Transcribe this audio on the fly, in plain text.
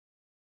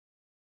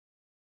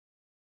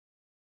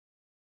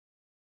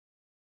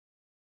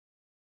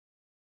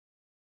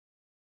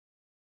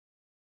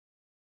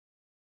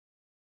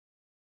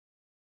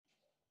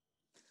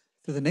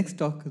So the next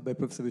talk is by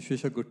Professor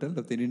Vishwesha Guttal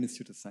of the Indian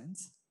Institute of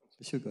Science.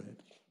 Vishwa, go ahead.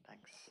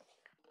 Thanks.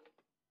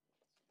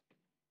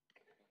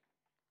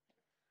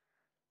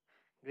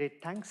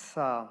 Great, thanks.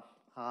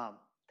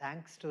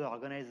 Thanks to the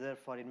organizer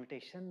for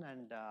invitation,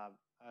 and a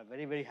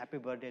very, very happy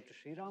birthday to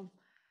Sriram.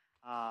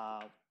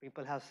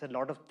 People have said a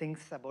lot of things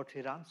about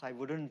Sriram, so I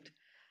wouldn't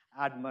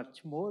add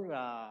much more.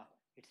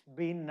 It's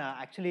been,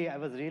 actually, I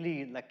was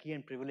really lucky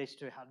and privileged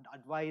to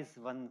advise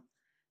one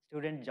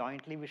student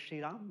jointly with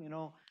Sriram. You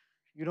know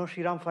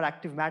Sriram for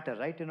active matter,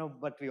 right?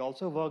 But we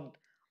also worked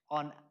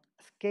on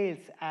scales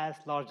as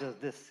large as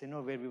this,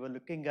 where we were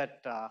looking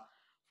at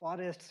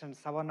forests and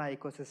savanna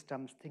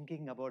ecosystems,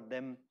 thinking about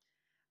them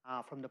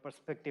from the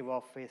perspective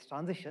of phase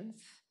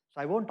transitions.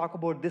 So I won't talk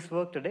about this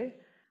work today.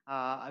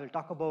 I will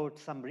talk about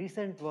some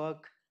recent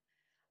work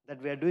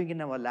that we are doing in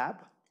our lab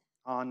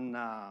on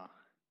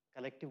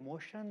collective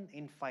motion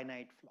in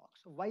finite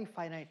flocks. So why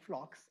finite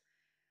flocks?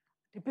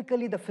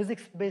 Typically, the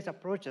physics-based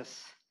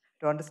approaches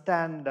to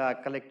understand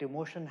collective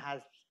motion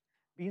has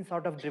been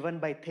sort of driven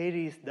by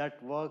theories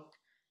that work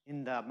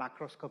in the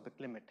macroscopic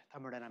limit,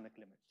 thermodynamic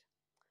limit.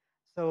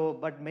 So,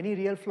 but many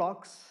real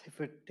flocks, if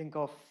you think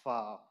of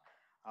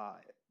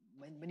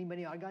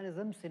many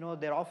organisms,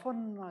 they're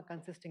often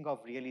consisting of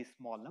really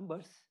small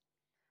numbers,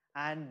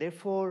 and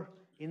therefore,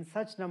 in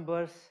such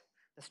numbers,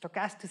 the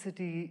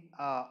stochasticity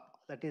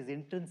that is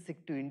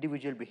intrinsic to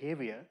individual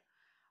behavior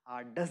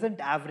doesn't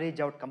average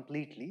out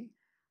completely,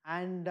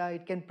 and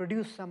it can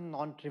produce some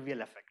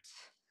non-trivial effects.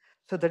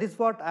 So that is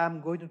what I'm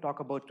going to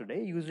talk about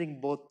today, using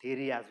both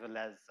theory as well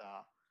as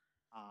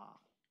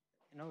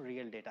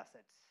real data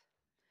sets.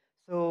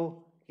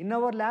 So in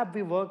our lab,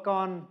 we work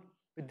on,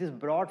 with this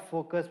broad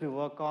focus, we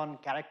work on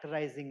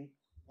characterizing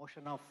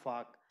motion of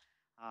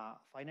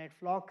finite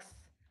flocks.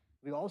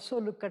 We also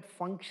look at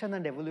function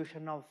and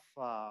evolution of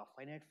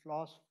finite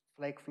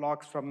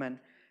flocks from an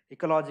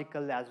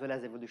ecological as well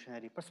as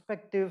evolutionary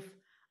perspective.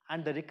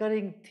 And the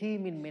recurring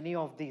theme in many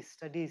of these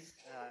studies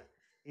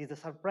is the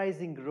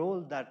surprising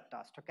role that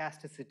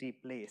stochasticity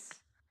plays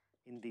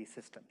in these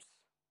systems.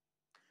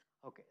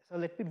 Okay, so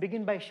let me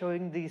begin by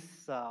showing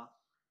these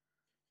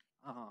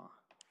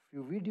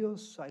few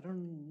videos. I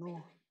don't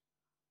know.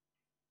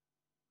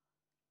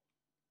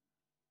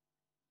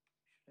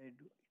 Should I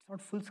do? It's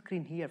not full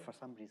screen here for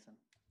some reason.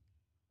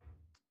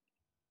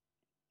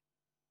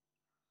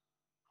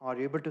 Are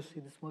you able to see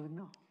this moving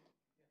now?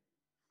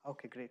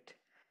 Okay, great.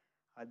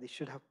 This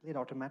should have played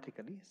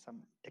automatically.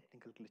 Some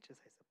technical glitches,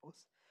 I suppose.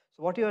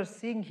 So what you are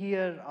seeing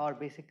here are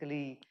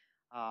basically,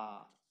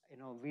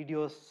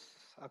 videos.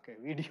 Okay,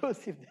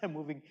 videos if they're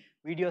moving.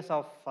 Videos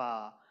of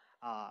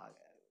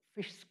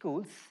fish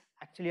schools,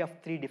 actually of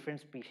 3 different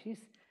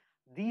species.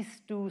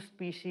 These 2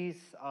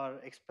 species are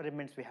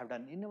experiments we have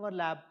done in our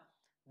lab.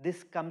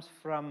 This comes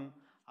from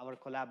our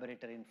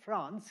collaborator in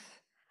France.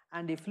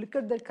 And if you look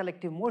at their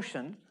collective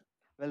motion,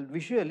 well,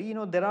 visually,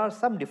 there are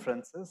some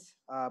differences,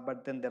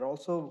 but then there are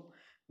also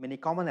many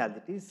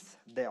commonalities.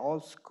 They all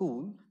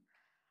school,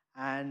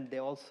 and they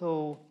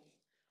also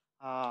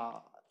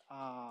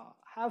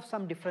have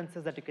some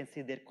differences that you can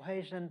see. Their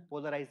cohesion,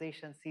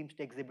 polarization seems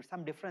to exhibit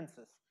some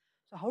differences.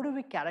 So how do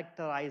we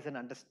characterize and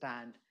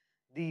understand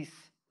these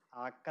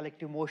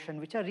collective motion,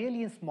 which are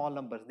really in small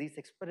numbers? These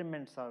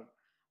experiments are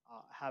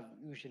have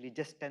usually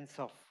just tens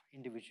of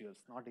individuals,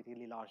 not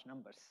really large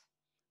numbers.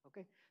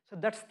 Okay, so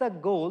that's the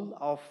goal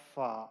of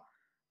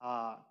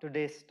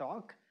today's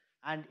talk.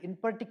 And in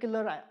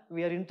particular,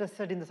 we are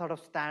interested in the sort of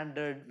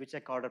standard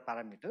Vijaykumar order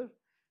parameter,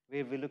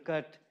 where we look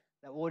at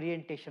the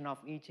orientation of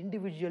each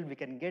individual. We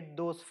can get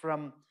those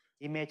from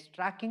image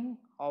tracking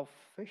of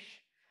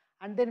fish,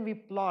 and then we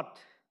plot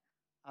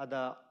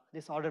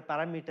this order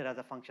parameter as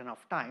a function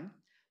of time.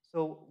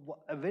 So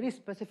a very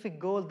specific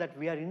goal that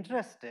we are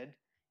interested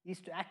is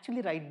to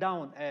actually write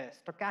down a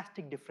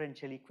stochastic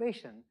differential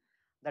equation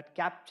that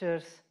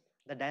captures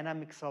the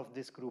dynamics of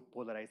this group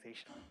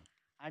polarization.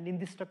 And in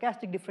this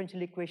stochastic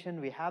differential equation,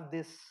 we have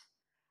this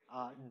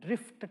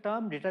drift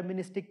term,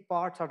 deterministic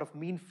part, sort of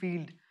mean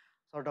field,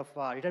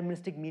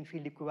 deterministic mean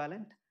field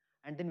equivalent.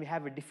 And then we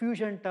have a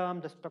diffusion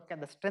term, the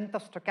strength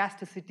of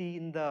stochasticity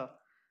in the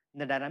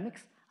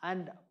dynamics.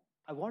 And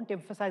I want to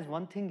emphasize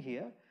one thing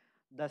here.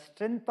 The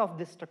strength of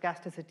this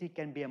stochasticity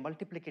can be a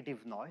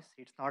multiplicative noise.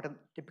 It's not a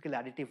typical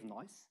additive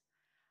noise.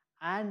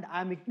 And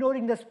I'm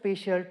ignoring the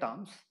spatial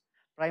terms,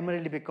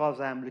 primarily because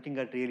I'm looking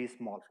at really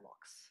small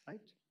flocks, right?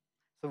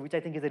 So which I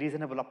think is a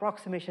reasonable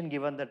approximation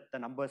given that the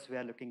numbers we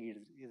are looking at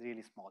is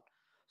really small.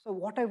 So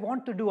what I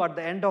want to do at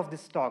the end of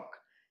this talk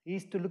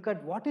is to look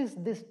at what is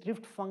this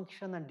drift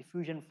function and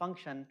diffusion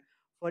function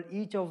for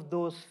each of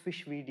those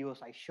fish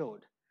videos I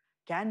showed.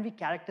 Can we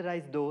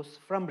characterize those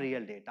from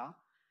real data?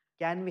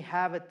 Can we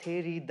have a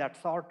theory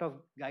that sort of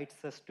guides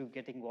us to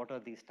getting what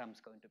are these terms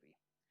going to be?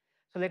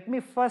 So let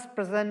me first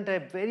present a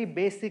very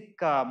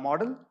basic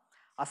model,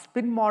 a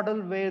spin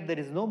model where there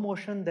is no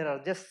motion, there are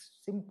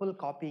just simple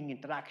copying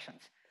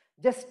interactions.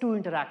 Just 2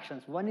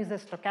 interactions. One is a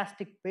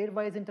stochastic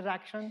pairwise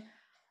interaction.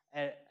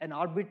 An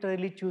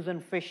arbitrarily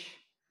chosen fish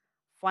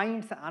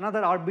finds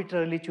another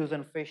arbitrarily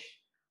chosen fish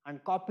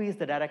and copies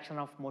the direction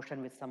of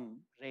motion with some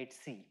rate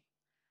c.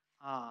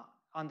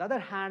 On the other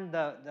hand,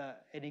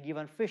 any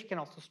given fish can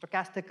also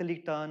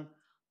stochastically turn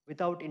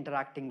without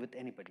interacting with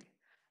anybody.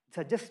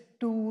 So just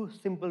two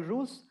simple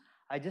rules.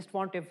 I just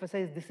want to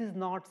emphasize this is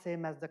not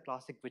same as the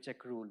classic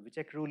Vijayk rule.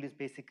 Vijayk rule is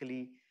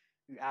basically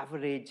you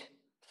average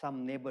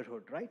some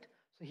neighborhood, right?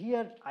 So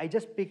here I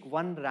just pick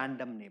one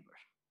random neighbor.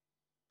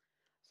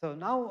 So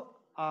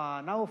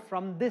now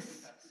from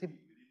this,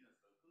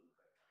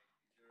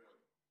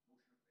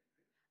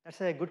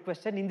 that's a good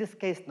question. In this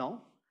case,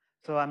 no.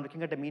 So I'm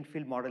looking at a mean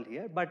field model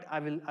here, but I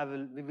will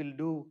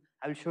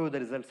show you the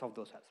results of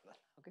those as well.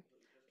 Okay.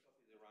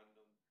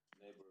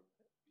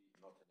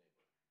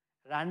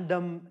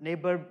 Random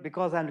neighbor,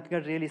 because I'm looking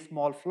at really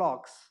small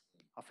flocks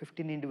of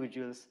 15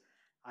 individuals,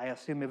 I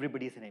assume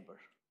everybody is a neighbor.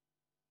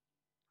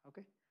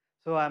 Okay.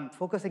 So I'm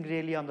focusing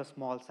really on the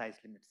small size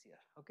limits here.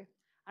 Okay.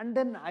 And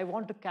then I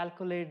want to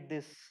calculate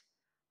this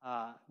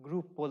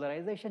group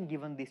polarization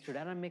given these two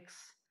dynamics,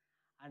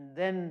 and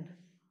then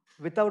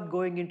without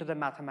going into the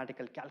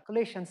mathematical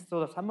calculations. So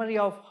the summary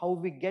of how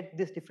we get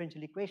this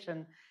differential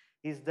equation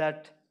is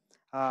that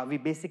we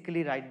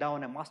basically write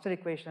down a master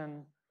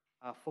equation,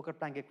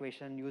 Fokker-Planck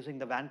equation using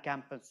the Van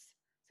Campus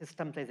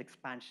system size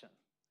expansion.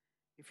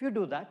 If you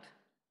do that,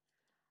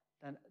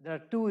 then there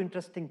are two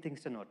interesting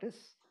things to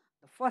notice.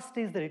 The first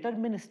is the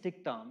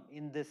deterministic term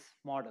in this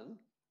model.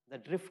 The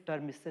drift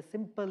term is a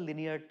simple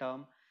linear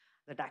term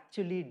that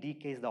actually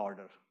decays the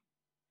order.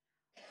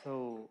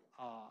 So,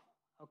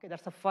 okay,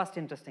 that's the first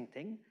interesting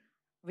thing,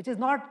 which is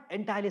not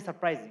entirely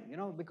surprising,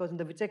 because in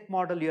the Vijayk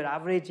model, you're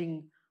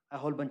averaging a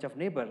whole bunch of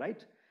neighbors,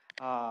 right?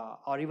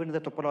 Or even in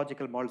the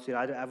topological models, you're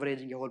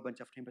averaging a whole bunch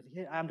of neighbors.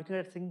 Here, I'm looking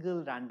at a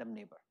single random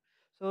neighbor.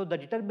 So the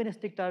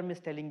deterministic term is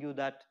telling you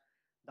that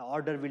the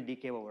order will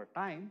decay over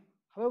time.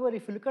 However,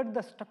 if you look at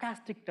the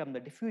stochastic term, the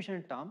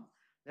diffusion term,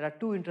 there are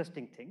two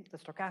interesting things. The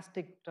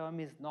stochastic term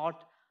is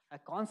not a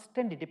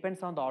constant. It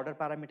depends on the order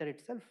parameter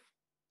itself.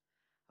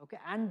 Okay,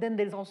 and then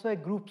there is also a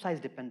group size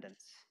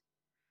dependence.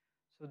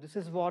 So this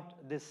is what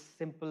this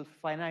simple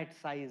finite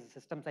size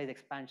system size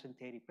expansion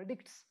theory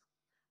predicts,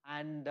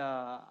 and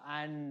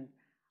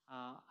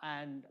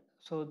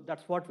so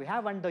that's what we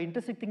have. And the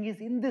interesting thing is,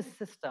 in this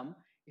system,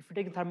 if you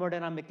take the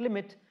thermodynamic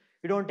limit,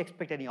 you don't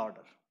expect any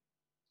order.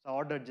 The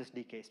order just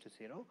decays to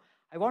 0.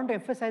 I want to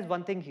emphasize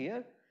one thing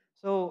here.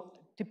 So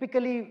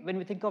typically, when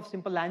we think of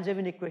simple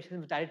Langevin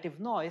equations with additive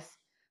noise,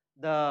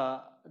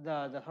 the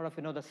sort of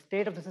the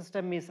state of the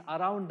system is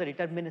around the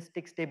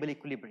deterministic stable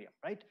equilibrium,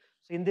 right?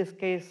 So in this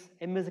case,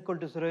 m is equal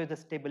to 0 is the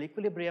stable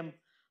equilibrium,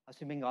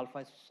 assuming alpha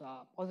is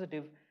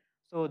positive.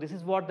 So this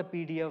is what the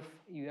PDF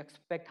you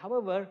expect.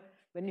 However,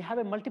 when you have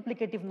a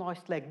multiplicative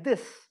noise like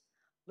this,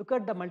 look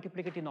at the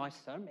multiplicative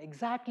noise term.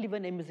 Exactly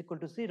when m is equal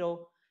to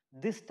 0,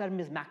 this term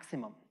is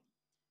maximum.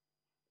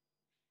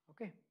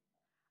 Okay,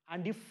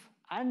 and if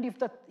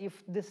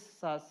this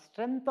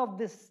strength of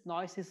this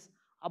noise is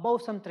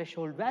above some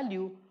threshold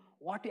value,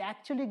 what you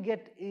actually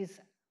get is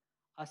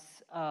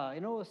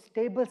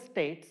stable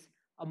states,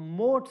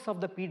 modes of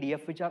the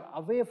PDF which are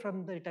away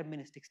from the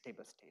deterministic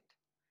stable state,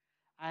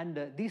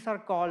 and these are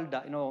called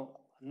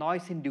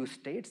noise-induced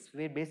states,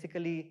 where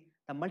basically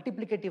the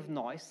multiplicative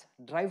noise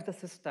drives the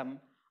system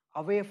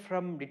away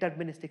from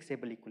deterministic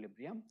stable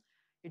equilibrium.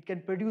 It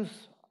can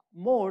produce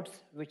modes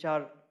which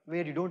are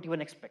where you don't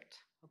even expect.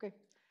 Okay,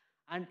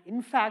 and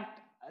in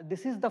fact,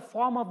 this is the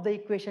form of the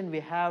equation we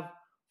have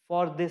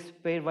for this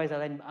pairwise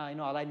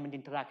alignment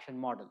interaction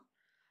model.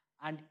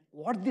 And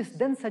what this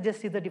then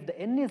suggests is that if the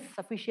n is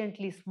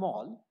sufficiently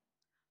small,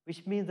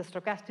 which means the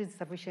stochasticity is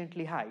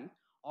sufficiently high,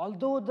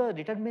 although the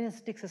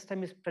deterministic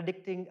system is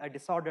predicting a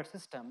disordered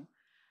system,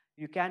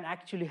 you can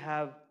actually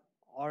have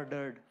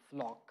ordered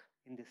flock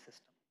in this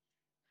system.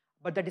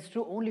 But that is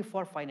true only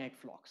for finite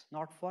flocks,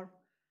 not for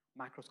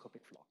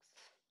macroscopic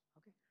flocks.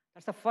 Okay,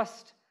 that's the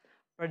first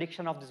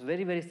prediction of this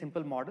very, very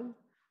simple model.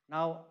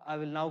 Now, I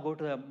will now go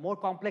to a more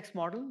complex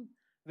model,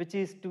 which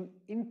is to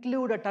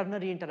include a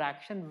ternary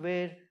interaction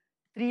where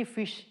 3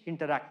 fish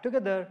interact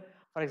together.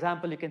 For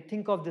example, you can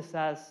think of this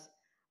as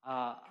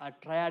a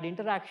triad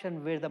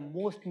interaction where the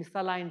most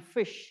misaligned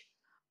fish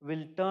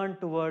will turn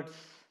towards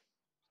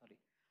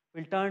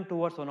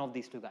one of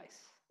these two guys.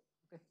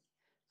 Okay.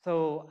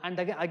 So, and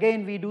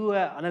again we do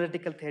an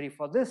analytical theory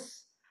for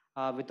this.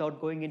 Without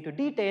going into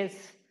details,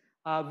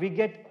 we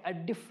get a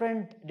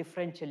different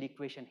differential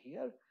equation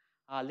here.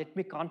 Let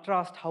me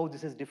contrast how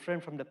this is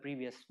different from the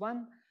previous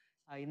one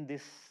in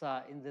this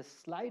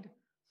slide.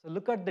 So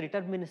look at the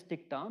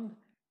deterministic term.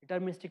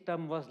 Deterministic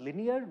term was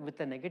linear with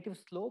a negative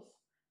slope,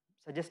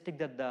 suggesting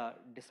that the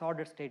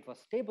disordered state was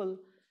stable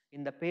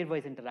in the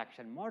pairwise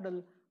interaction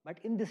model. But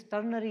in this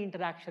ternary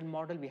interaction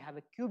model, we have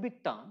a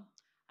cubic term,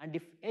 and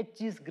if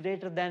h is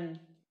greater than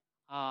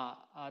a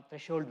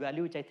threshold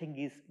value, which I think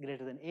is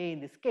greater than a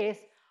in this case,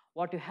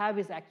 what you have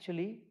is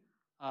actually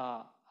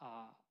a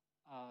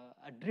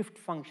drift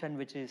function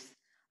which is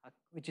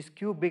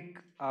cubic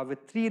with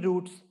 3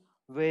 roots,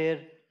 where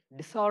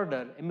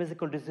disorder m is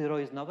equal to 0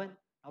 is now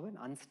an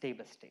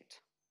unstable state.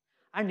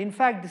 And in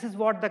fact, this is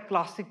what the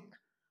classic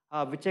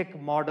Vijay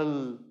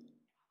model.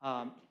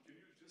 Can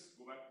you just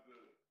go back to the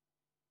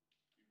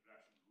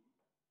interaction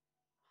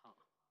rule?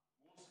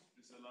 Most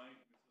misaligned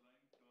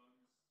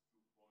turns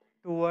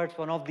towards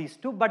one of these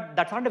two, but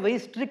that's not a very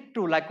strict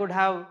rule. I could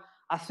have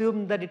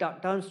assumed that it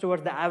turns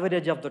towards the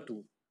average of the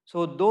two.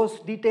 So those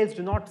details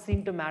do not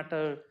seem to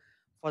matter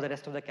for the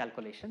rest of the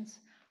calculations.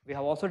 We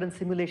have also done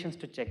simulations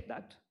to check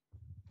that.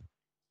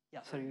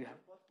 Yeah, sorry, you have.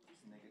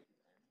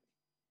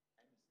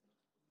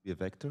 Be a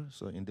vector,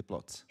 so in the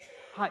plots.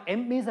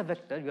 M is a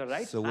vector, you're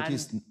right. So what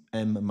is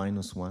m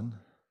minus 1?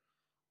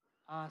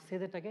 Say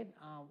that again.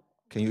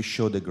 Can you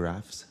show the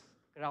graphs?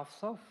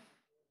 Graphs of?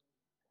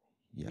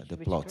 Yeah, the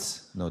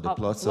plots. No, the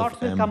plots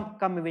of m. Will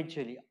come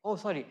eventually. Oh,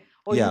 sorry.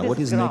 Oh, yeah, what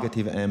is graph.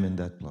 negative m in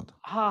that plot?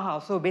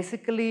 So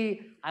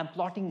basically, I'm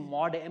plotting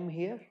mod m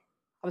here.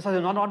 I'm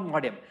sorry, not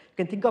mod m. You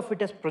can think of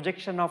it as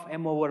projection of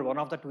m over one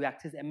of the two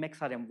axes,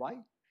 mx or my.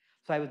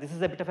 So this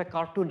is a bit of a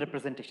cartoon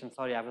representation.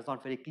 Sorry, I was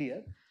not very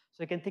clear.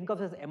 So you can think of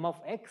this as m of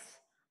x,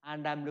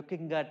 and I'm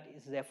looking at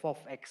is f of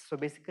x. So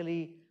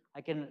basically,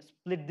 I can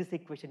split this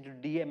equation to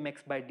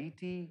dmx by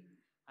dt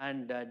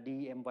and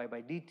dmy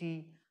by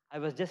dt. I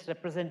was just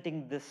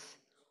representing this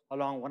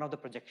along one of the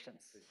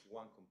projections. It's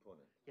one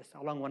component. Yes,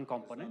 along one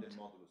component. It's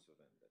not the modulus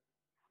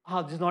of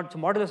m. This is not, so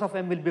modulus of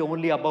m will be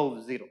only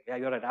above 0. Yeah,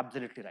 you're right,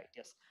 absolutely right,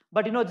 yes.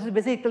 But this is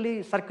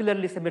basically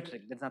circularly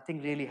symmetric. There's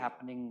nothing really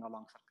happening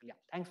along circle. Yeah,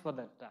 thanks for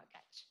that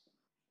catch.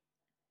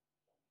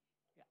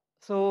 Yeah.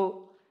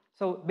 So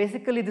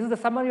basically, this is the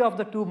summary of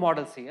the two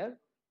models here.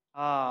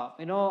 A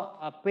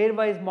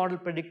pairwise model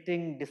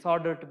predicting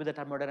disorder to be the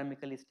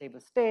thermodynamically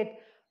stable state,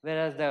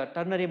 whereas the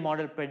ternary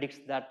model predicts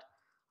that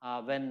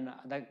when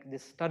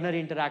these ternary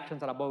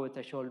interactions are above a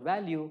threshold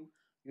value,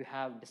 you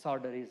have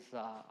disorder is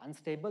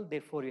unstable,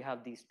 therefore you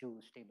have these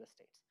two stable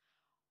states.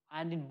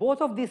 And in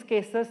both of these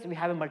cases, we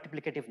have a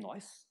multiplicative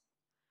noise.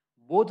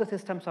 Both the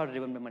systems are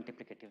driven by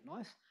multiplicative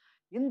noise.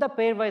 In the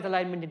pairwise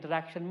alignment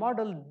interaction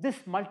model, this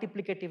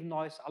multiplicative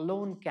noise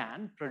alone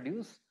can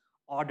produce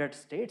ordered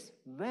states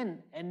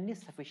when n is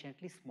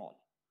sufficiently small.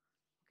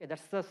 Okay,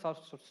 that's the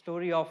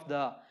story of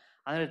the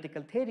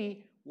analytical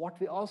theory.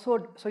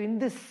 So in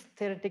this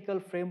theoretical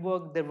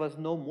framework, there was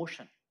no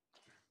motion.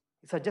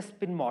 These are just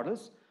spin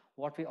models.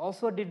 What we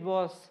also did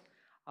was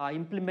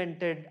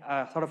implemented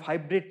a sort of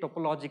hybrid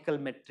topological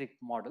metric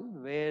model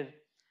where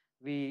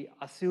we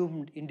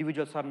assumed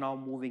individuals are now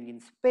moving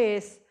in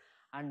space,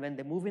 and when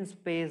they move in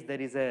space, there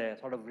is a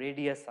sort of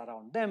radius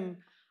around them,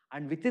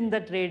 and within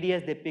that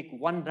radius, they pick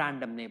one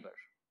random neighbor.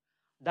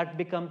 That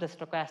becomes a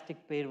stochastic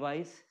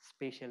pairwise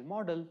spatial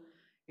model.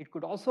 It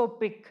could also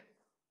pick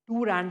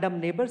two random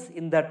neighbors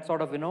in that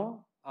sort of,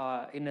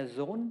 in a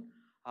zone,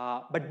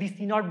 but these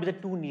need not be the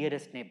two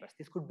nearest neighbors.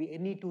 This could be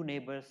any two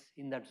neighbors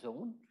in that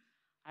zone.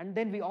 And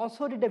then we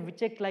also did a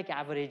Vijay-like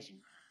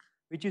averaging,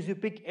 which is you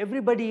pick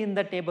everybody in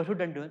that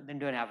neighborhood and then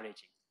do an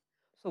averaging.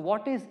 So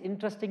what is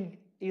interesting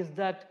is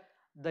that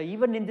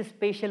even in this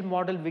spatial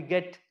model, we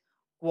get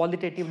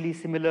qualitatively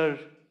similar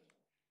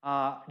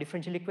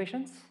differential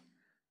equations.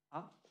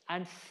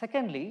 And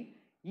secondly,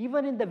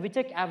 even in the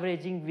Vijay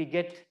averaging, we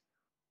get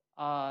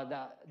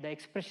the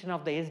expression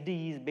of the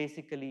SD is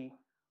basically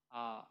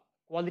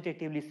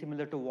qualitatively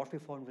similar to what we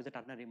found with the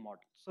ternary model.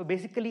 So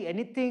basically,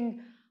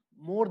 anything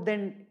more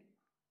than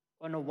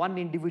one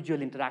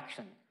individual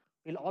interaction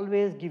will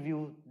always give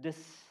you this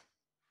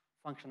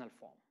functional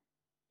form,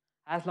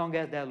 as long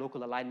as there are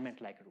local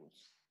alignment-like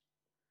rules.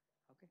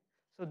 Okay,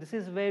 so this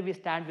is where we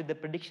stand with the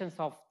predictions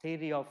of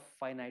theory of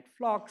finite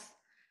flux.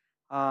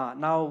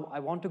 Now I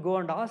want to go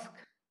and ask,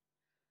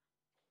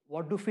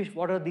 what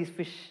are these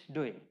fish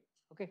doing?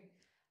 Okay,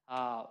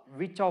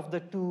 which of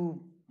the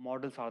two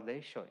models are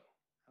they showing?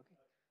 Okay,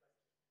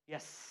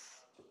 yes.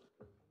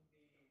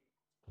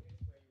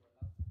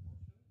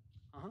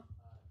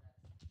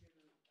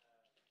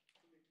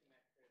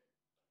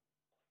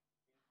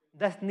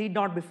 That need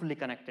not be fully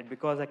connected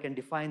because I can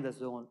define the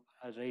zone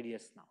as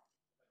radius now.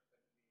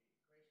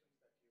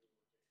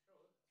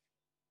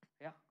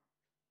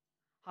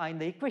 Yeah. In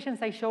the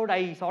equations I showed,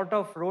 I sort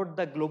of wrote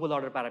the global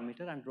order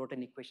parameter and wrote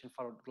an equation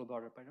for global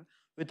order parameter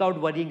without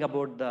worrying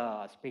about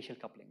the spatial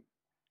coupling.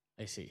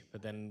 I see.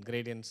 But then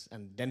gradients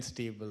and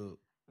density will.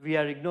 We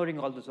are ignoring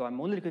all this. So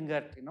I'm only looking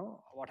at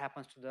what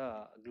happens to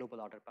the global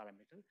order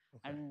parameter.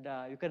 Okay. And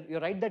you're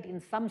right that in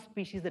some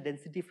species the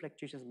density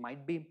fluctuations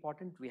might be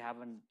important. We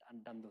haven't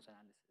done those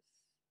analyses.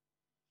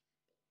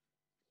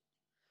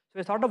 So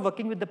we're sort of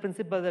working with the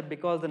principle that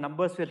because the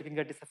numbers we're looking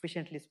at is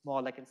sufficiently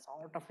small, I can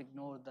sort of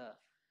ignore the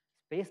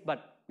space.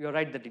 But you're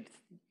right that it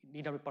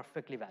need not be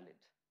perfectly valid.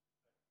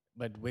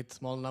 But with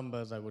small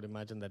numbers, I would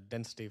imagine that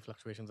density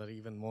fluctuations are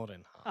even more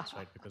enhanced,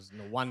 right? Because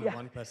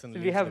one person. So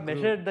we have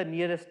measured the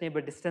nearest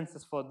neighbor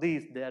distances for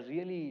these. They are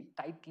really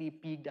tightly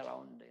peaked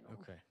around.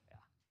 Okay. Yeah.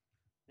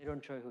 They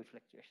don't show huge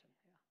fluctuation.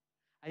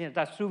 Yeah. And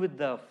that's true with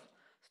the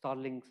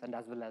Starlings and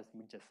as well as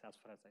midges, as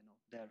far as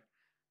I know.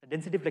 The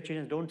density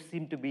fluctuations don't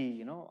seem to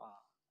be,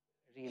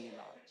 really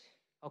large.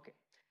 Okay.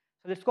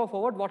 So let's go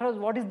forward.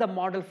 What is the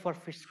model for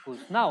fish schools?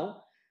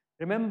 Now,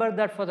 Remember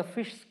that for the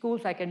fish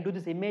schools, I can do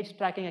this image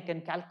tracking. I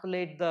can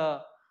calculate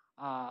the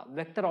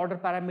vector order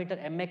parameter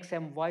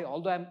mx, my.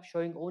 Although I'm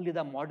showing only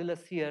the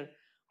modulus here,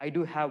 I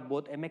do have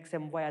both mx,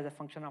 my as a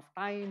function of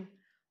time.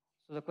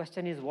 So the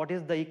question is, what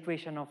is the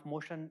equation of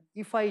motion?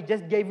 If I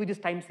just gave you this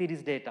time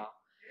series data,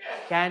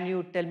 can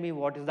you tell me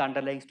what is the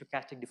underlying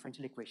stochastic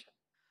differential equation?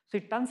 So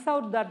it turns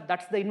out that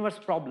that's the inverse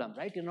problem,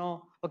 right?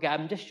 Okay,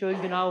 I'm just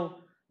showing you now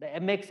the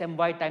mx,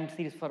 my time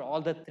series for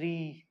all the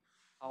three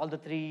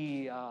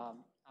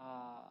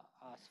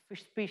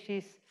fish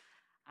species,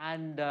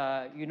 and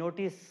you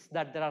notice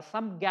that there are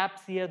some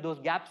gaps here. Those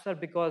gaps are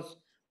because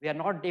we are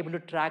not able to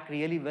track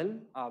really well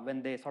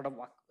when they sort of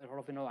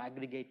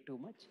aggregate too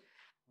much.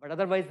 But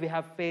otherwise, we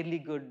have fairly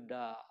good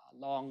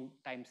long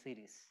time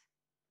series.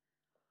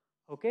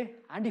 Okay,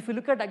 and if you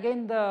look at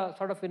again the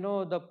sort of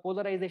the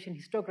polarization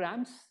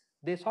histograms,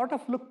 they sort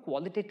of look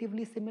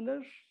qualitatively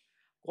similar.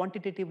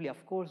 Quantitatively,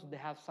 of course, they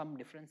have some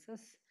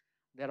differences.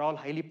 They're all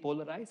highly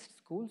polarized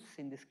schools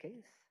in this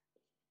case.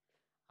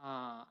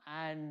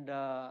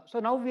 So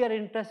now we are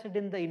interested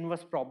in the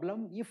inverse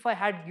problem. If I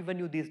had given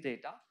you this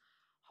data,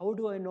 how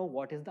do I know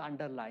what is the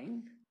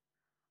underlying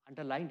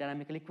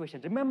dynamical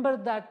equation? Remember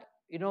that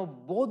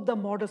both the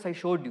models I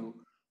showed you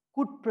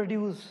could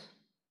produce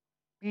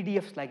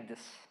PDFs like this.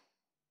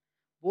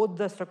 Both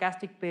the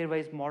stochastic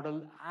pairwise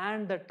model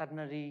and the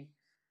ternary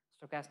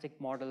stochastic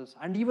models,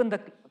 and even the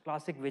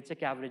classic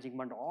Vijaykumar averaging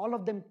model, all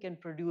of them can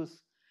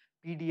produce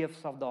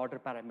PDFs of the order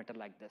parameter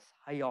like this,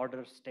 high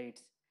order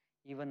states,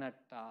 even at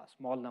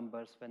small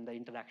numbers when the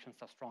interactions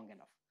are strong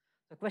enough.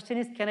 The question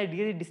is, can I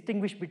really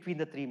distinguish between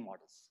the three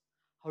models?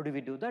 How do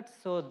we do that?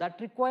 So that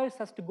requires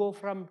us to go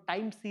from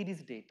time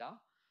series data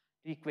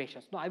to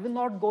equations. Now, I will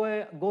not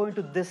go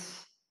into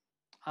this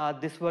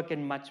work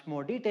in much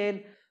more detail.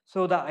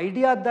 So the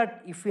idea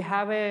that if we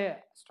have a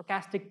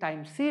stochastic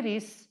time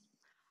series,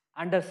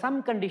 under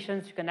some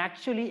conditions, you can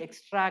actually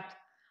extract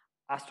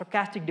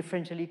stochastic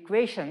differential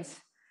equations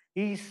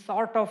is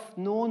sort of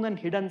known and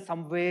hidden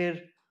somewhere.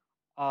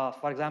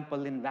 For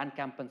example, in Van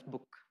Kampen's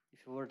book, if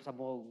you were to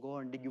somehow go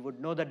and dig, you would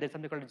know that there's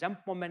something called a jump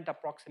moment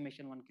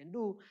approximation one can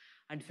do.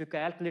 And if you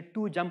calculate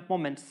two jump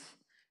moments,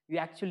 you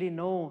actually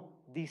know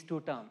these two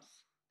terms.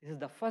 This is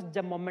the first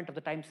jump moment of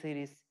the time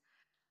series.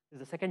 This is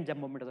the second jump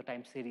moment of the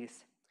time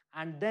series.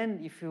 And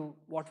then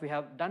what we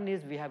have done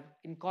is we have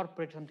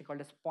incorporated something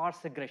called a sparse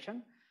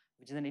regression,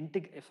 which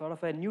is sort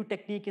of a new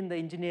technique in the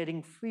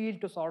engineering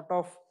field to sort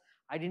of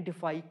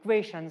identify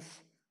equations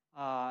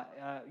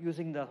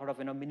using the sort of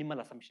minimal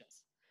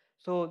assumptions.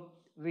 So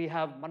we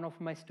have one of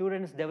my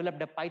students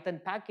developed a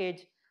Python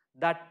package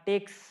that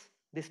takes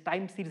this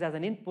time series as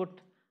an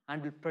input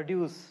and will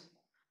produce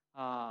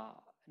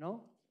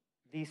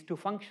these two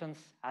functions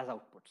as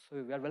outputs.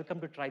 So we are welcome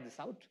to try this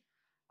out.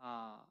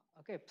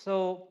 Okay,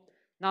 so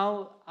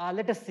now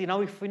let us see.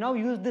 Now, if we now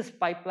use this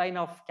pipeline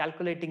of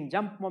calculating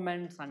jump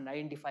moments and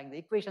identifying the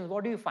equations,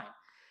 what do you find?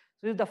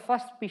 So this is the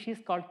first species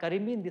called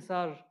Karimine. These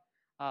are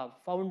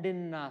found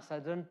in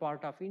southern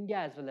part of India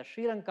as well as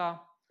Sri Lanka.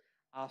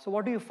 So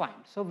what do you find?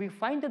 So we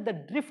find that the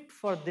drift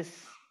for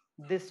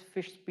this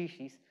fish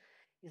species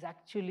is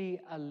actually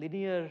a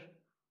linear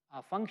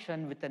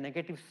function with a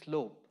negative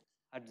slope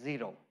at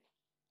 0.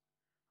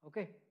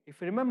 Okay,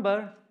 if you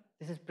remember,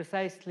 this is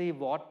precisely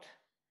what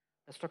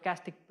the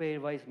stochastic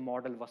pairwise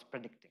model was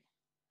predicting.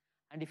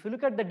 And if you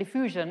look at the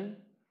diffusion,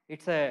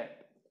 it's a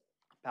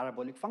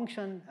parabolic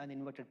function, an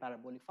inverted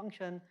parabolic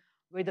function,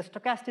 where the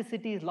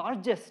stochasticity is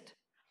largest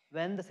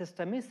when the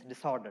system is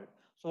disordered.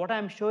 So what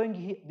I'm showing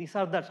here, these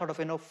are the sort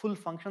of full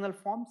functional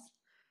forms,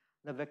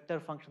 the vector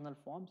functional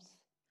forms,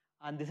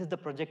 and this is the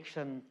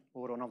projection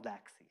over one of the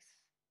axes.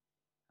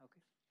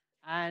 Okay,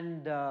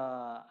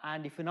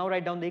 and if you now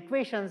write down the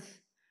equations,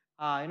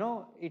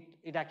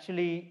 it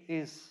actually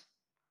is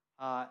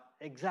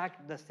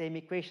exact the same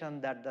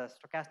equation that the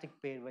stochastic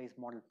pairwise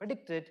model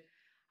predicted,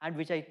 and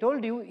which I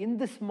told you in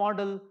this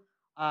model,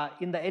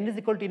 in the n is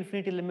equal to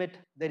infinity limit,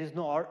 there is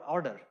no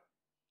order,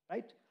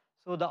 right?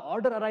 So the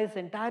order arises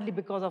entirely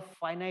because of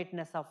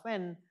finiteness of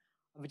n,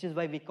 which is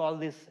why we call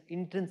this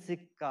intrinsic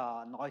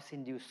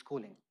noise-induced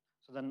schooling.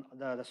 So then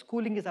the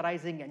schooling is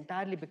arising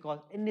entirely because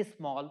n is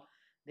small,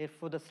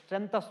 therefore the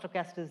strength of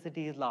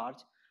stochasticity is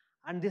large,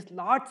 and this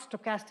large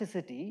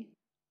stochasticity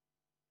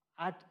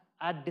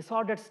at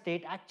disordered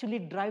state actually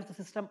drives the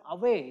system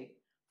away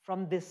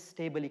from this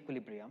stable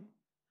equilibrium,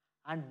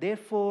 and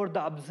therefore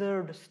the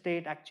observed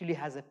state actually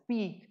has a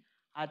peak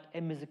at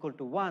m is equal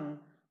to 1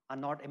 and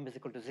not m is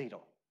equal to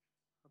 0.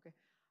 Okay,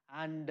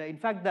 and in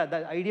fact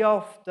the idea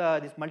of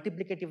this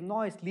multiplicative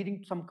noise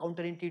leading to some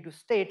counterintuitive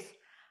states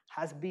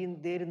has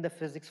been there in the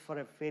physics for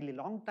a fairly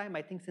long time.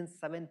 I think since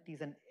 70s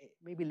and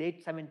maybe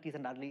late 70s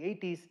and early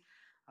 80s.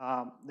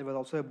 There was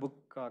also a book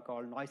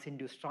called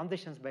Noise-Induced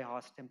Transitions by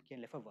Horst Temke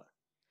and Lefebvre.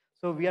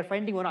 So we are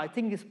finding I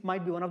think this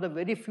might be one of the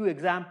very few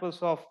examples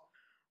of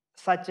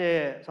such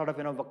a sort of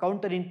a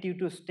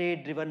counterintuitive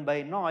state driven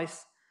by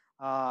noise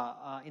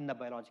in the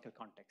biological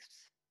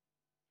contexts.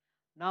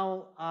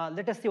 Now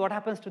let us see what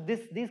happens to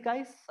these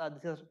guys.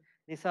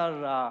 These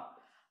are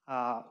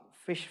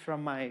fish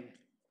from my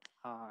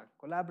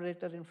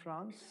collaborator in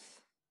France.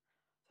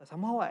 So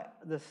somehow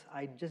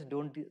I just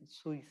don't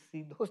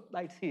see those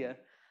slides here.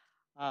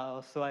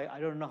 So I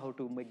don't know how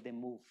to make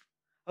them move.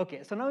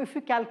 Okay, so now if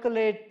you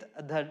calculate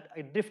the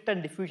drift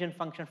and diffusion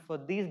function for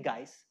these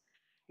guys,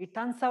 it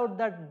turns out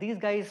that these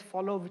guys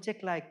follow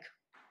Vijay-like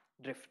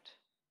drift.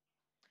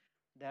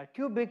 They are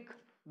cubic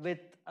with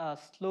a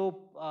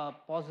slope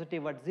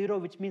positive at 0,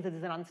 which means that this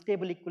is an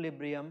unstable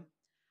equilibrium,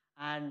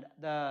 and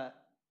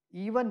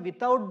even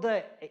without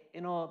the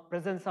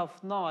presence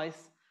of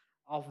noise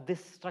of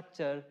this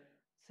structure,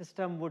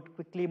 system would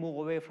quickly move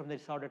away from the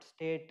disordered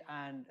state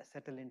and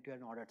settle into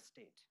an ordered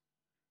state.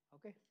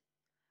 Okay.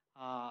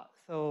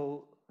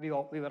 So we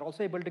were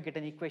also able to get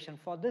an equation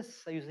for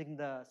this using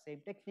the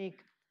same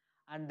technique,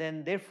 and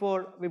then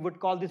therefore we would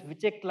call this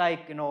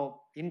Vijay-like,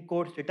 in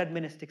quotes,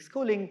 deterministic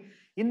schooling,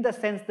 in the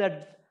sense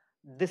that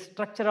this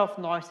structure of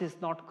noise is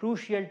not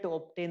crucial to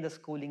obtain the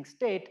schooling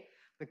state,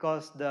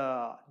 because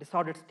the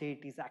disordered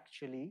state is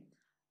actually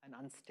an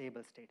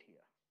unstable state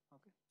here.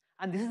 Okay,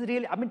 and this is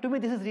really, to me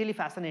this is really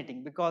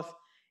fascinating, because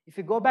if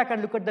you go back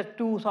and look at the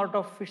two sort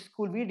of fish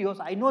school videos,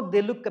 I know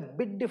they look a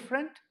bit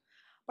different,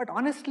 but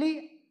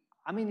honestly,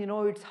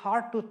 it's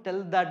hard to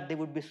tell that they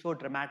would be so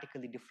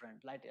dramatically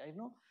different. Like,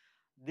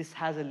 this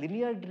has a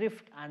linear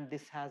drift and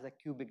this has a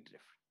cubic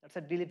drift. That's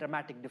a really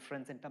dramatic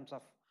difference in terms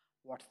of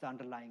what's the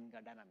underlying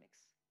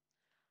dynamics.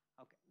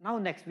 Okay, now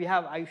next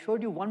I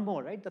showed you one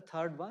more, right? The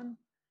third one.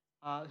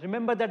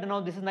 Remember that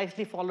this is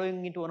nicely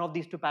following into one of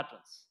these two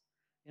patterns.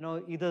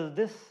 Either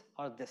this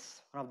or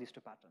this, one of these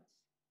two patterns.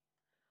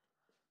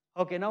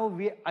 Okay, now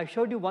I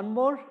showed you one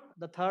more,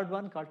 the third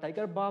one called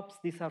tiger bobs.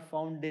 These are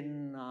found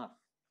in, I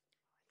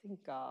think,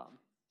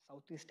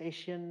 Southeast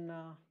Asian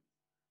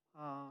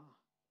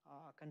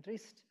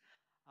countries.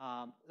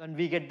 And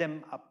we get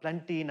them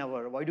plenty in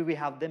our, why do we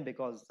have them?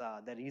 Because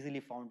they're easily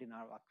found in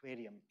our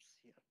aquariums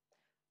here.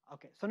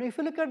 Okay, so now if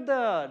you look at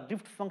the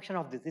drift function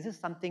of this is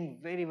something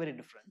very, very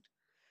different.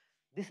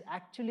 This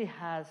actually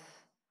has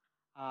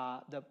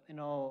a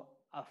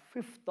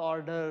fifth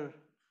order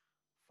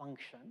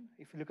function.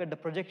 If you look at the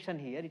projection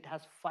here, it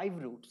has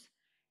 5 roots.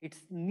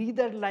 It's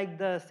neither like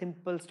the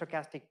simple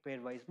stochastic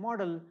pairwise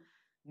model,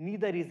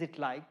 neither is it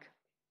like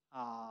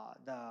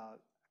the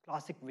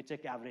classic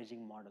Vijay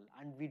averaging model.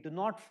 And we do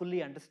not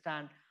fully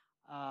understand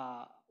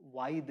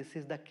why this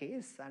is the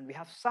case. And we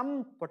have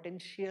some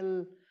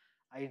potential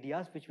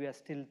ideas which we are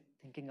still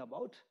thinking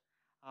about.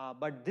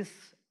 But this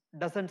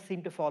doesn't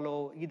seem to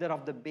follow either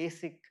of the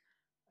basic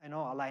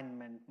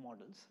alignment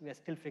models. We are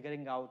still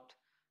figuring out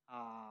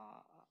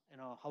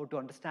how to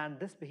understand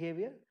this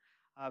behavior.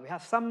 We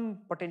have some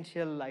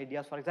potential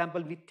ideas. For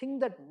example, we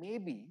think that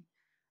maybe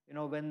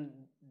when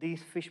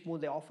these fish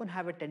move, they often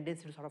have a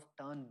tendency to sort of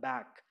turn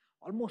back,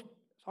 almost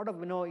sort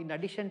of in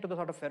addition to the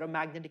sort of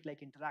ferromagnetic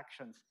like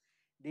interactions,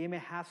 they may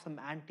have some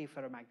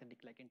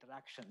anti-ferromagnetic like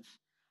interactions,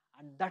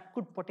 and that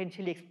could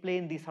potentially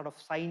explain these sort of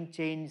sign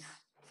changes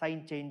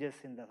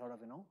in the sort of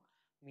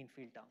mean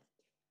field term.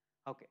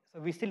 Okay, so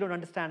we still don't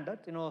understand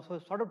that. So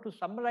sort of to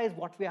summarize,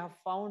 what we have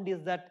found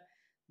is that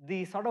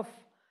these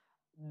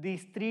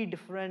 3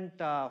 different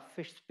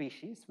fish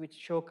species which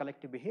show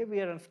collective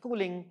behavior and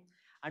schooling,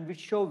 and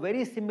which show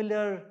very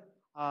similar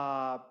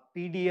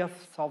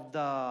PDFs of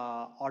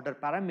the order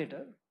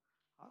parameter.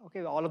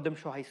 Okay, all of them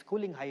show high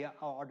schooling, high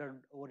order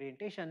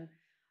orientation.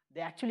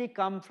 They actually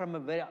come from a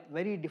very,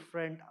 very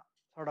different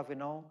sort of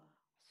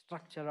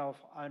structure of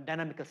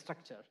dynamical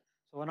structure.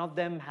 So one of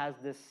them has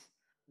this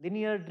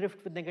linear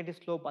drift with negative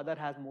slope, other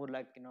has more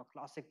like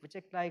classic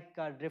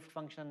Vijay-like drift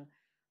function.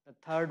 The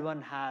third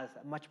one has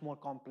a much more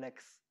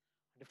complex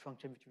drift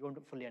function which we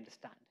don't fully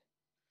understand.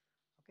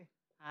 Okay,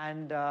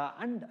 and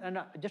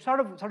just sort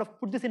of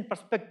put this in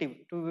perspective.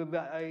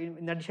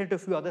 In addition to a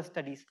few other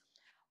studies,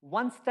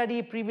 one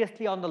study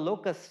previously on the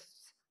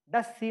locusts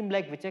does seem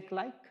like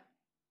Vijay-like.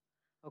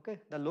 Okay,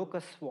 the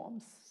locust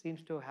swarms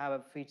seems to have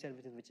a feature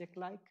which is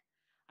Vijay-like.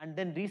 And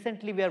then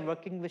recently we are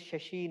working with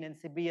Shashi in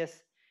NCBS,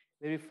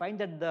 where we find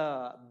that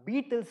the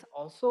beetles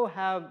also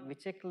have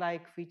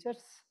Vijay-like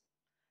features,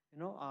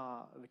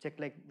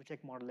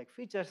 Vijay model-like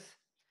features.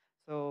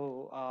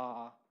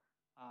 So,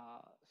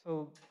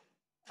 so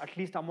at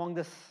least among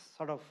this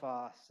sort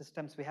of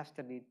systems we have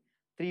studied,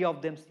 3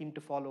 of them seem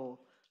to follow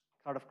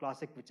sort of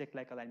classic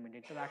Vijay-like alignment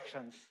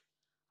interactions,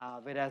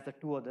 whereas the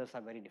 2 others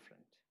are very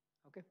different.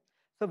 Okay,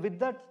 so with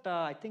that,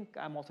 I think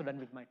I'm also done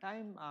with my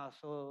time.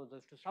 So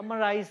just to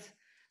summarize,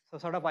 so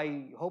sort of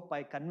I hope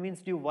I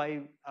convinced you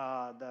why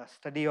the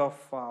study of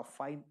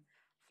fine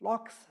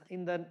flocks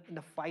in the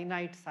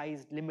finite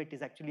sized limit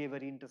is actually a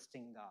very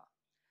interesting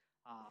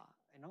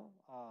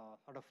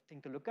sort of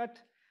thing to look at.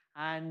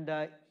 And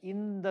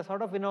in the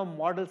sort of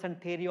models and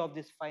theory of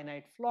this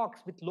finite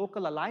flocks with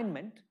local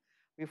alignment,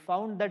 we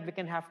found that we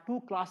can have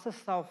 2 classes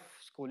of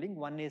schooling.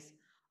 One is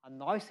a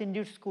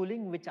noise-induced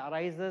schooling, which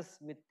arises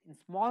in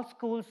small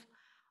schools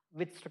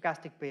with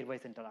stochastic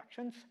pairwise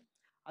interactions.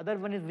 Other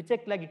one is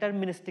Vijay-like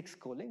deterministic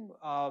schooling,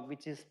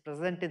 which is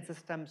present in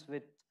systems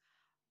with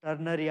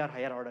ternary or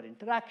higher order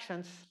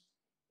interactions.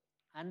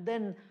 And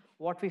then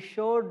what we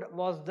showed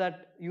was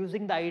that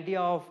using the idea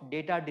of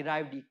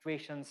data-derived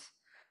equations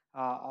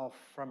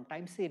from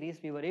time series,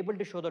 we were able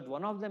to show that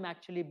one of them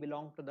actually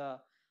belonged to the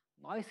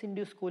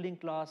noise-induced cooling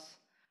class.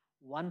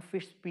 One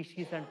fish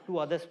species and two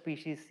other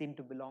species seem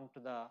to belong to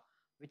the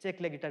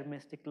Vijaykumar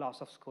deterministic class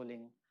of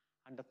schooling.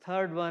 And the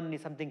third one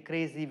is something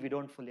crazy we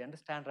don't fully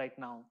understand right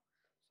now.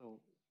 So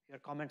your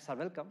comments are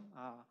welcome.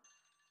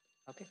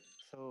 Okay,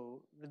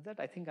 so with that,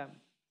 I think I'm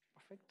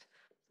perfect.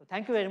 So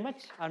thank you very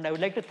much. And I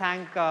would like to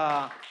thank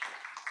all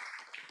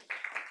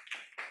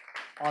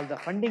the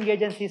funding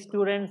agency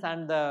students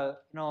and the,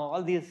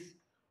 all these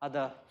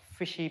other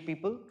fishy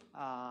people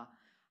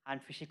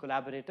and fishy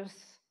collaborators.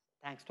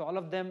 Thanks to all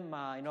of them,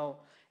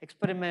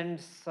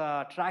 experiments,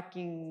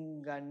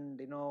 tracking, and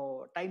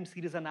time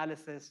series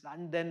analysis,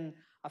 and then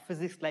a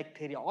physics-like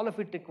theory. All of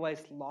it requires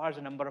large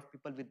number of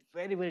people with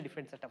very, very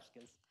different set of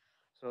skills.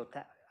 So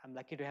I'm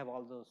lucky to have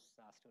all those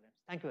students.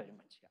 Thank you very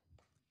much. Yeah.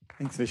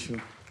 Thanks,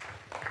 Vishu.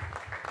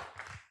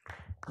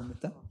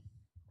 Amita?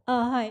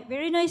 Hi,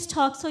 very nice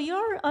talk. So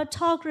your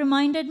talk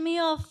reminded me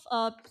of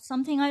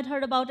something I'd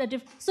heard about.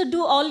 So can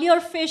all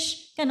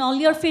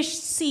your fish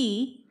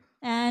see?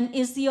 And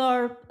is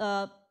your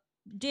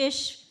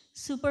dish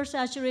super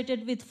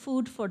saturated with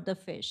food for the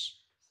fish?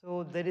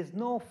 So there is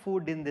no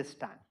food in this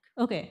tank.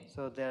 Okay.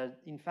 So there,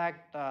 in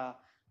fact.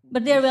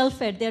 But they're well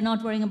fed. They're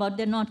not worrying about.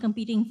 They're not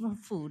competing for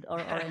food or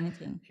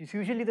anything. It's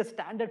usually the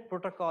standard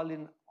protocol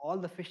in all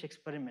the fish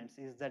experiments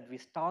is that we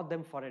starve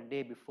them for a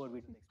day before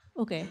we do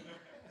the experiment. Okay.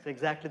 It's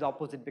exactly the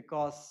opposite,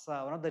 because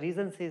one of the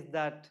reasons is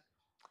that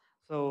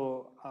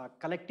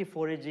collective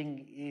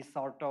foraging is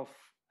sort of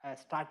a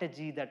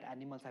strategy that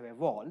animals have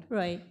evolved.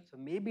 Right. So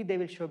maybe they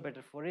will show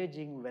better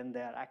foraging when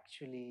they are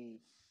actually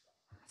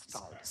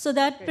starved. So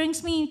that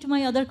brings me to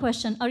my other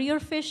question. Are your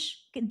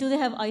fish, do they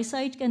have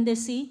eyesight? Can they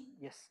see?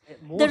 Yes.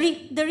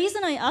 The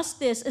reason I ask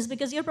this is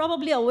because you're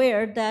probably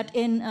aware that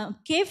in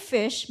cave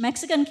fish,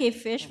 Mexican cave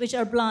fish, which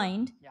are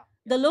blind,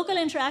 the local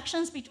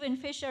interactions between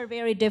fish are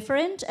very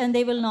different and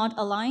they will not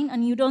align,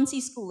 and you don't see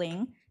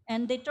schooling,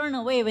 and they turn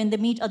away when they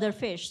meet other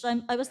fish.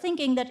 So I was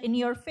thinking that in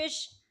your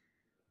fish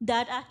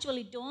that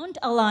actually don't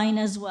align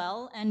as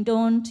well and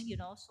don't,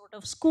 sort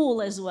of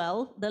school as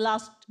well, the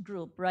last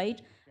group,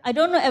 right? I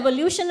don't know,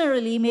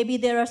 evolutionarily, maybe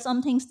there are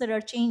some things that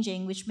are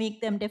changing which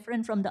make them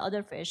different from the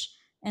other fish,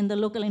 and the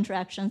local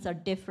interactions are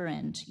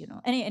different,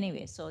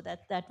 Anyway, so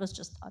that was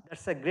just thought.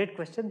 That's a great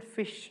question.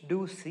 Fish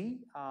do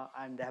see,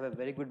 and they have a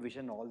very good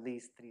vision, all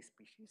these three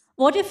species.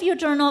 What if you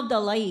turn off the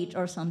light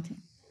or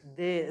something?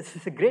 This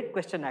is a great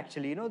question,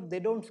 actually. They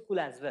don't school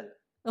as well.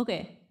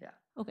 Okay. Yeah.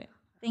 Okay.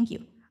 Thank you.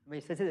 I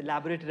mean, it's a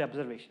laboratory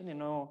observation. If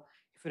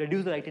you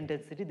reduce the light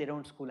intensity, they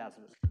don't school as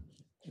well.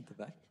 In the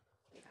back.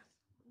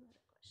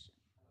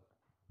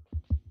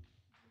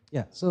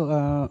 Yeah,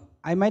 so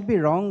I might be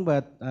wrong,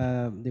 but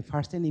the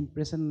first-hand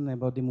impression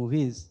about the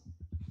movies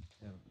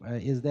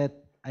is that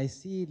I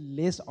see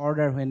less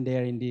order when they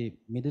are in the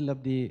middle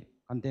of the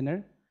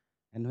container,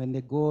 and when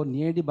they go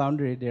near the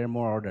boundary, they are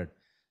more ordered.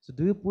 So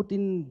do you put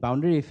in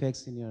boundary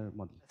effects in your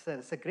model?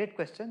 It's a great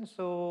question.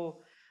 So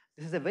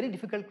this is a very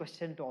difficult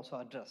question to also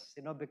address,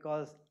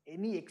 because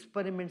any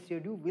experiments you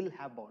do will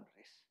have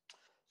boundaries.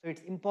 So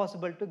it's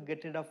impossible to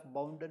get rid of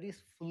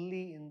boundaries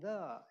fully in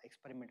the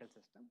experimental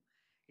system.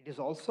 It is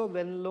also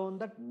well known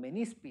that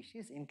many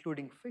species,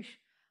 including fish,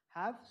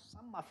 have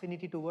some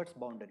affinity towards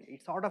boundary.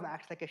 It sort of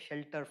acts like a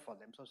shelter for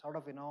them. So sort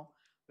of,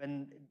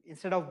 when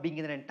instead of being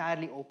in an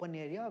entirely open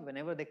area,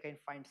 whenever they can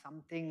find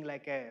something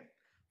like a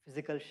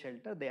physical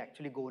shelter, they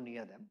actually go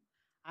near them.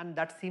 And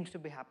that seems to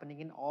be happening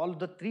in all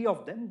the three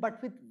of them,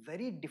 but with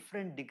very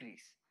different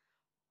degrees.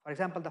 For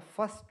example, the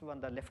first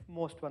one, the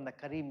leftmost one, the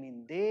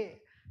Kareem, they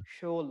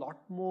show a lot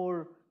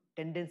more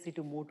tendency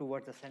to move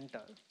towards the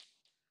center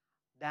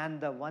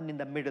than the one in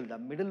the middle. The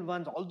middle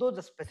ones, although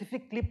the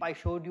specific clip I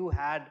showed you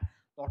had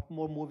a lot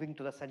more moving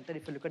to the center,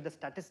 if you look at the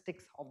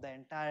statistics of the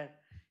entire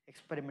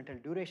experimental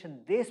duration,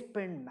 they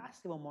spend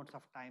massive amounts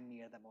of time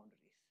near the boundaries.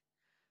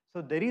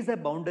 So there is a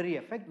boundary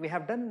effect. We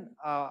have done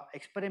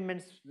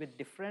experiments with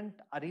different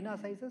arena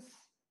sizes.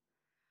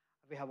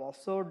 We have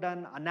also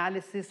done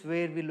analysis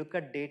where we look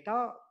at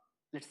data,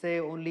 let's say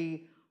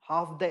only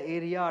half the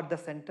area at the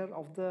center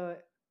of the,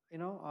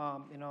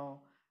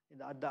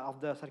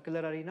 of the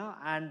circular arena,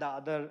 and the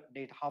other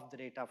data, half the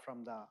data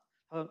from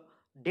the,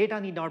 data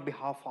need not be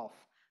half.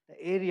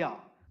 The area,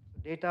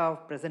 data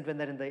present when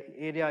they're in the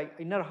area,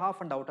 inner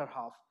half and outer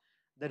half,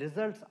 the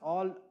results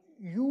all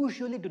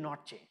usually do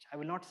not change. I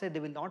will not say they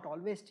will not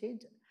always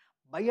change.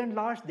 By and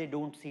large, they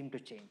don't seem to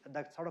change.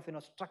 That sort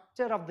of,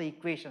 structure of the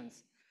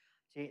equations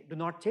do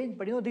not change,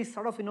 but these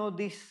sort of,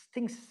 these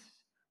things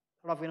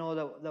sort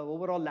of, the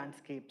overall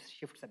landscape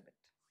shifts a bit.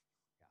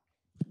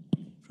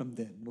 From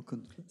there,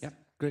 Mukund. Yeah,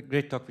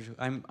 great talk, Vishu.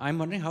 I'm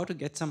wondering how to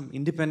get some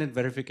independent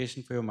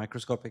verification for your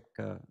microscopic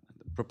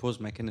proposed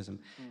mechanism.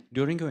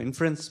 During your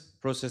inference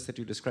process that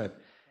you described,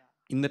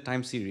 in the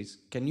time series,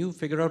 can you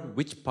figure out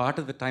which part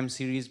of the time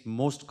series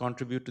most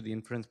contribute to the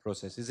inference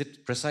process? Is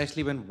it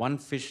precisely when one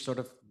fish sort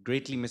of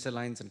greatly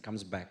misaligns and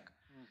comes back?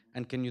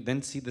 And can you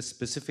then see the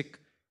specific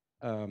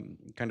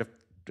kind of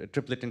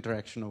triplet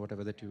interaction or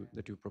whatever that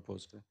you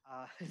proposed?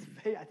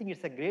 I think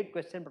it's a great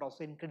question, but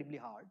also incredibly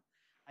hard.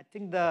 I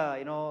think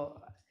the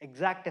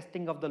exact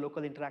testing of the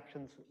local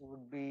interactions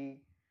would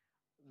be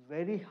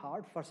very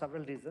hard for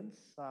several reasons.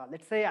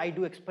 Let's say I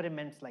do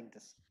experiments like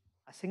this,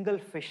 a single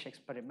fish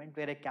experiment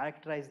where I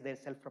characterize their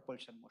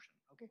self-propulsion motion,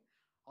 okay,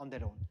 on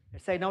their own.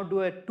 Let's say I now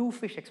do a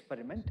two-fish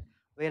experiment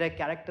where I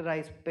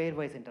characterize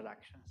pairwise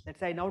interactions. Let's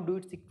say I now do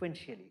it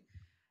sequentially.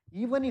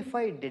 Even if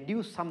I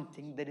deduce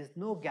something, there is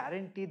no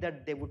guarantee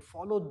that they would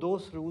follow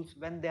those rules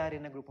when they are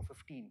in a group of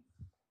 15.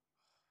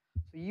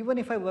 So even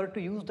if I were to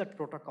use that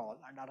protocol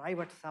and arrive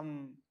at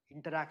some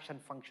interaction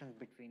functions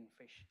between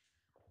fish,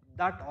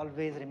 that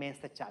always remains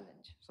the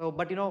challenge. So,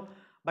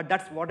 but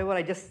that's whatever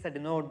I just said,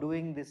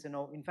 doing this,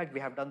 in fact, we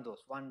have done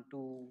those 1,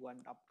 2,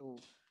 and up to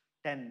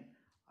 10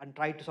 and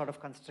try to sort of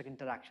construct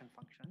interaction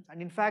functions.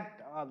 And in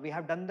fact, we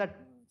have done that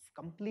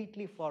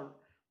completely for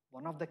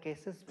one of the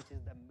cases, which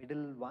is the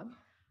middle one.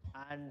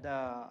 And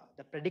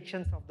the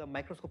predictions of the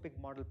microscopic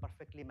model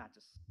perfectly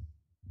matches.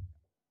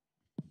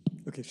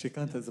 Okay,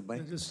 Shrikant has a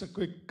mic. Just a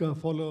quick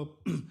follow-up.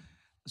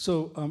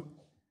 So,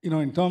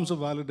 in terms of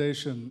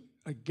validation,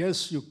 I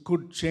guess you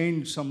could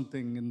change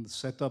something in the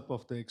setup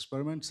of the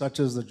experiment, such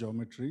as the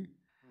geometry,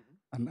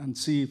 and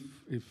see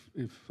if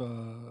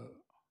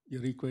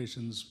your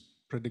equations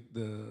predict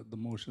the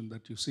motion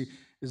that you see.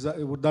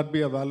 Would that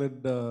be a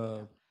valid,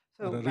 so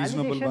or a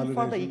reasonable validation?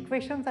 For the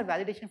equations and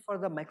validation for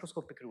the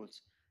microscopic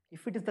rules.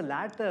 If it is the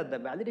latter, the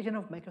validation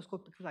of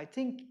microscopic rules, I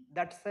think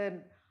that's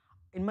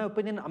in my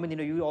opinion, I mean,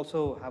 you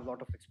also have a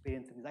lot of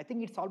experience in this. I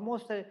think it's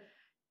almost a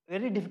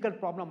very difficult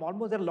problem.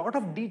 Almost there are a lot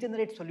of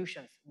degenerate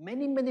solutions.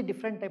 Many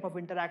different type of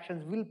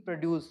interactions will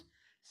produce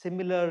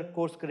similar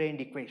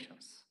coarse-grained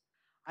equations.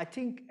 I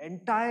think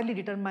entirely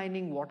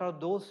determining what are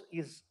those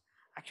is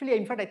actually,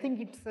 in fact, I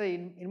think it's,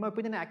 in my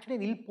opinion, actually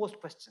an ill-posed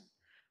question.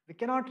 We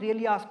cannot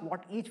really ask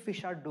what each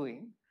fish are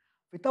doing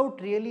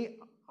without really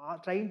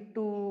trying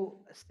to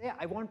say,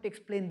 I want to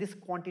explain this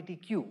quantity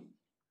Q.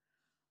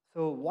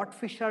 So what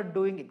fish are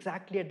doing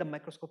exactly at the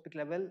microscopic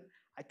level,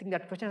 I think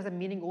that question has a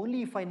meaning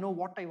only if I know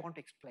what I want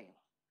to explain.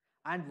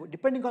 And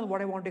depending on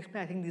what I want to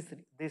explain, I think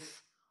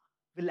this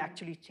will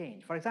actually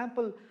change. For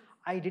example,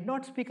 I did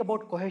not speak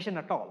about cohesion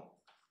at all.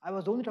 I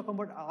was only talking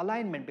about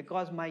alignment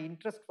because my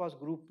interest was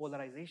group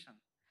polarization.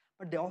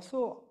 But they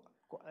also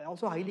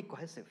highly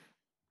cohesive.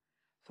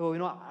 So,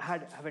 I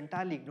have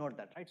entirely ignored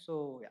that, right?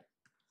 So, yeah.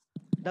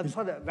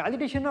 For the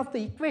validation of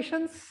the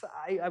equations,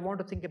 I want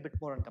to think a bit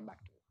more and come back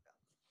to it.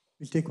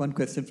 We'll take one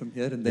question from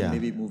here and then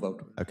maybe move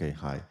out. Okay,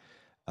 hi.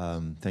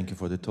 Thank you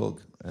for the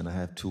talk. And I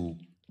have two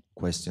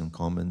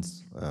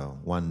comments,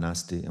 one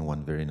nasty and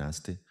one very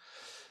nasty.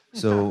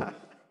 So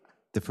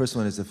the first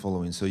one is the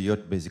following. So you're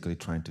basically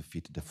trying to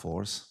fit the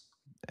force.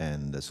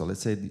 And so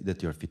let's say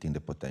that you're fitting the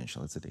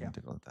potential. Let's say the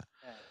integral of that.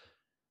 Yeah.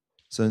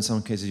 So in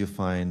some cases you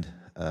find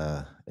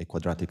a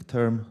quadratic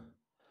term,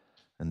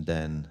 and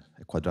then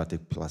a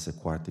quadratic plus a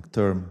quartic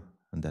term,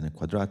 and then a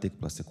quadratic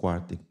plus a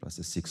quartic plus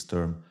a sixth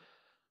term.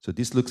 So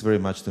this looks very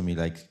much to me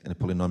like a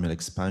polynomial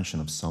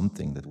expansion of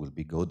something that will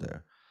go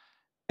there.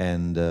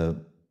 And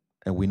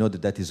we know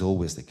that that is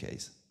always the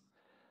case.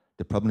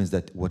 The problem is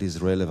that what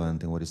is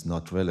relevant and what is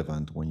not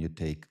relevant when you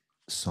take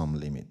some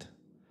limit.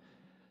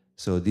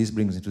 So this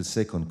brings me to the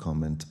second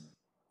comment.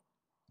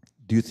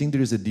 Do you think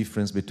there is a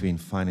difference between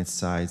finite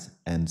size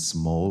and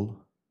small?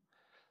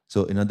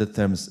 So in other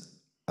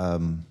terms,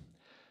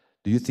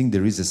 do you think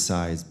there is a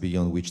size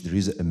beyond which there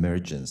is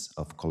emergence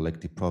of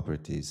collective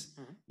properties,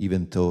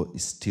 even though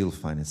it's still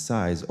finite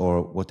size,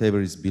 or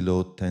whatever is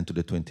below 10 to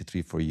the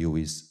 23 for you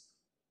is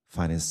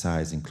finite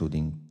size,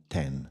 including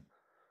 10?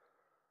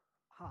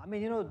 I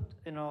mean,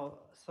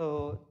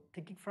 so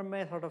thinking from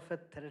a sort of a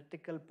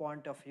theoretical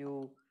point of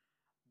view,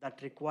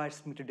 that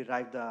requires me to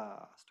derive the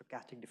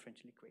stochastic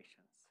differential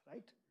equations,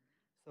 right?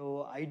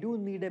 So I do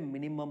need a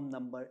minimum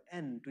number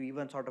n to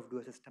even sort of do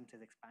a system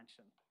size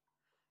expansion.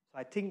 So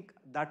I think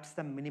that's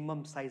the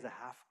minimum size I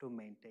have to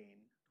maintain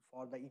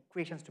for the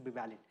equations to be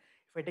valid.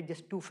 If I take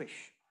just two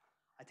fish,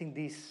 I think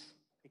these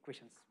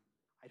equations,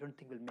 I don't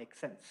think will make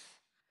sense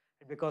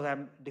because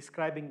I'm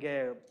describing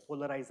a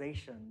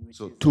polarization. Which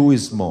so 2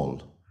 is small,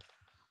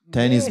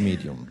 10 is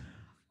medium.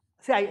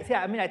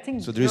 I mean, I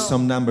think... So there is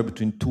some number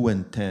between 2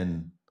 and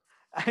 10.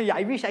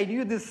 I wish I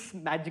knew this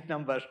magic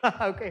number.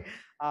 Okay,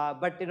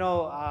 but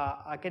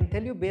I can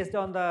tell you based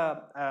on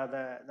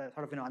the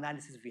sort of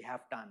analysis we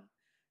have done.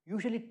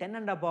 Usually 10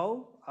 and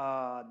above,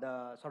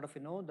 the sort of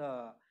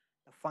the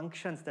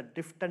functions, the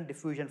drift and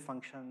diffusion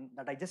function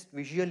that I just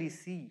visually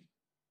see,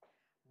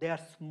 they are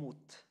smooth.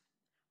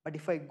 But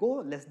if I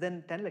go less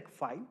than 10, like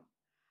 5,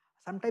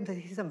 sometimes I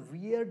see some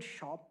weird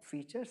sharp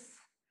features,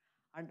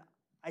 and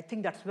I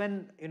think that's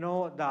when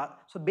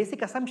so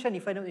basic assumption.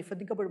 If I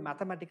think about it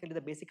mathematically,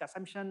 the basic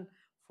assumption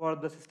for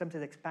the system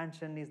size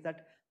expansion is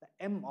that the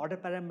m order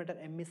parameter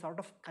m is sort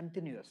of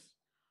continuous,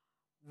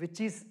 which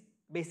is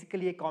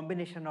basically a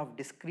combination of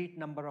discrete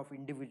number of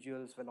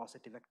individuals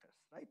velocity vectors,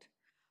 right?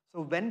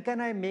 So when can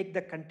I make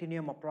the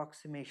continuum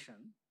approximation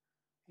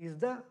is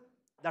that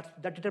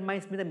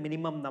determines me the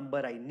minimum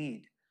number I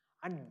need.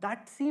 And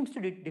that seems to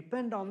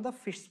depend on the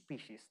fish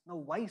species. Now,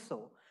 why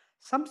so?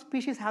 Some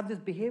species have this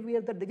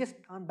behavior that they just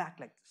turn back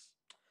like this.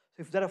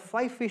 So if there are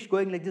 5 fish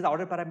going like this, the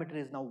outer parameter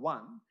is now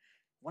 1.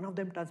 One of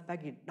them turns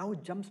back, it now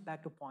jumps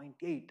back to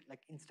 0.8, like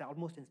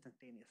almost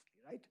instantaneously,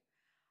 right?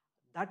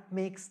 That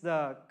makes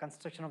the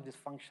construction of these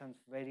functions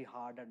very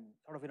hard and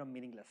sort of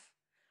meaningless.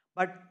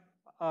 But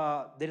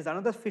there is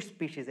another fish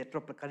species,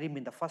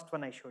 Etroplocarimin, the first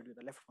one I showed you,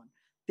 the left one.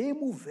 They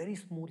move very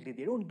smoothly.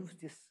 They don't do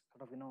this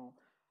sort of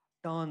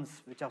turns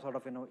which are sort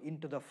of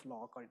into the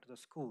flock or into the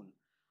school.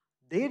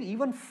 There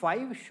even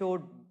 5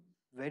 showed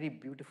very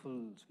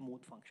beautiful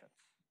smooth functions.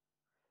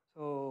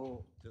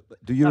 So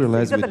do you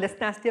realize the less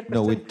nastier question?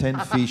 No, with 10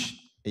 fish,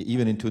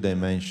 even in 2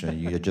 dimension,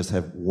 you just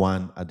have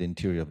 1 at the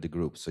interior of the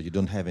group, so you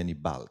don't have any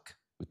bulk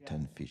with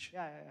 10 fish.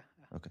 Yeah.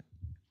 Okay,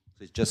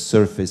 so it's just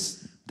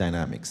surface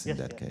dynamics in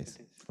that case.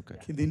 Okay.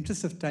 In the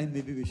interest of time,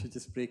 maybe we should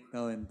just break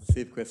now and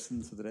save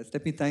questions for the rest.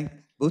 Let me thank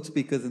both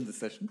speakers in this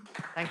session.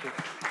 Thank you.